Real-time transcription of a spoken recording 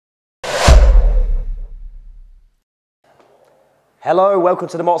Hello, welcome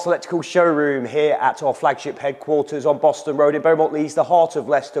to the Marks Electrical showroom here at our flagship headquarters on Boston Road in Beaumont Leys, the heart of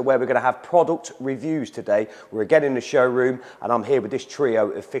Leicester, where we're going to have product reviews today. We're again in the showroom and I'm here with this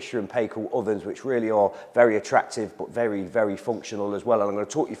trio of Fisher Paykel ovens, which really are very attractive but very, very functional as well. And I'm going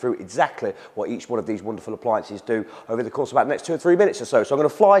to talk you through exactly what each one of these wonderful appliances do over the course of about the next 2 or 3 minutes or so. So I'm going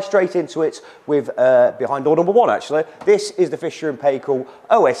to fly straight into it with behind door number one actually. This is the Fisher Paykel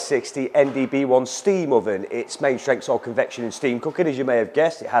OS60 NDB1 steam oven. Its main strengths are convection and steam cooking, as you may have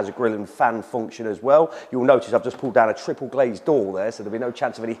guessed. It has a grill and fan function as well. You'll notice I've just pulled down a triple glazed door there, so there'll be no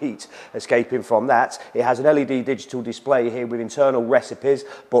chance of any heat escaping from that. It has an LED digital display here with internal recipes,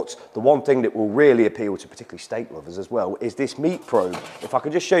 but the one thing that will really appeal to particularly steak lovers as well is this meat probe. If I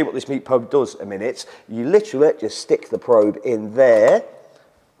can just show you what this meat probe does a minute, you literally just stick the probe in there,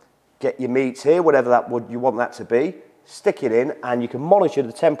 get your meat here, whatever you want that to be, stick it in, and you can monitor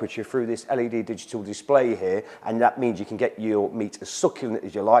the temperature through this LED digital display here, and that means you can get your meat as succulent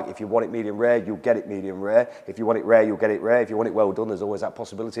as you like. If you want it medium rare, you'll get it medium rare. If you want it rare, you'll get it rare. If you want it well done, there's always that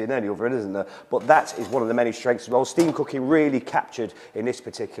possibility in any oven, isn't there? But that is one of the many strengths as well. Steam cooking really captured in this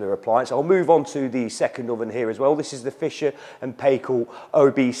particular appliance. I'll move on to the second oven here as well. This is the Fisher Paykel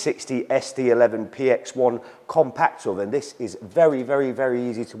OB60 SD11 PX1 compact oven. This is very, very, very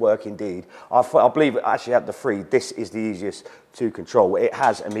easy to work indeed. I believe actually at the free, this is the easiest to control. It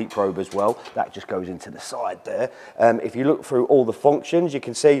has a meat probe as well. That just goes into the side there. If you look through all the functions, you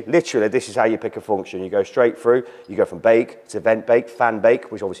can see literally this is how you pick a function. You go straight through, you go from bake to vent bake, fan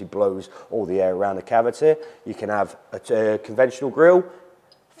bake, which obviously blows all the air around the cavity. You can have a conventional grill,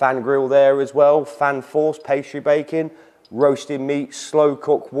 fan grill there as well, fan force, pastry baking, roasting meat, slow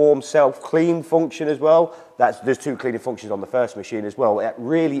cook, warm, self-clean function as well. There's 2 cleaning functions on the first machine as well. It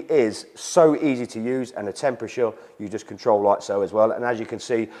really is so easy to use, and the temperature you just control like so as well. And as you can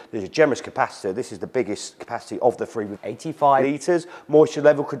see, there's a generous capacitor. This is the biggest capacity of the 3 with 85 litres. Moisture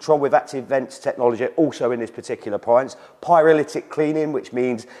level control with active vent technology also in this particular appliance. Pyrolytic cleaning, which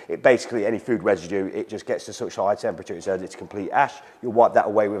means it basically any food residue, it just gets to such high temperature it turns into complete ash. You'll wipe that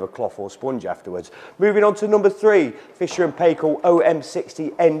away with a cloth or sponge afterwards. Moving on to number 3, Fisher Paykel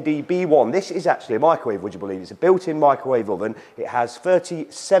OM60 NDB1. This is actually a microwave, would you believe? It's a built-in microwave oven. It has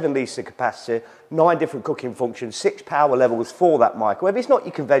 37 litre capacity, 9 different cooking functions, 6 power levels for that microwave. It's not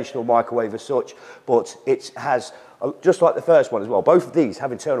your conventional microwave as such, but it has, just like the first one as well, both of these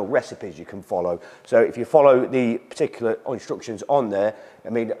have internal recipes you can follow. So if you follow the particular instructions on there, I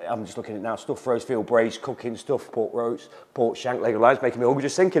mean, I'm just looking at now, stuffed roast veal braised, cooking, stuffed pork roast, pork shank, leg of lambs, making me hungry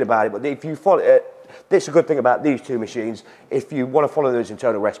just thinking about it. But if you follow it, this is a good thing about these 2 machines. If you want to follow those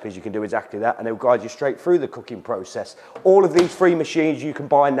internal recipes, you can do exactly that, and they'll guide you straight through the cooking process. All of these 3 machines you can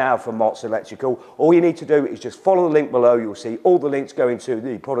buy now from Marks Electrical. All you need to do is just follow the link below. You'll see all the links going to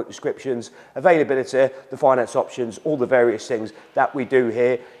the product descriptions, availability, the finance options, all the various things that we do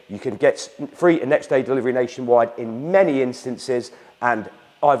here. You can get free and next day delivery nationwide in many instances, and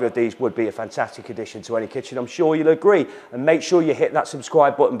either of these would be a fantastic addition to any kitchen, I'm sure you'll agree. And make sure you hit that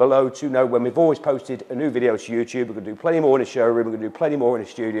subscribe button below to know when we've always posted a new video to YouTube. We're going to do plenty more in the showroom, we're going to do plenty more in the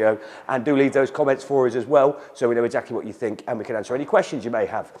studio, and do leave those comments for us as well, so we know exactly what you think and we can answer any questions you may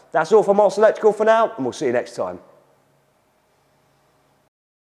have. That's all from Marks Electrical for now, and we'll see you next time.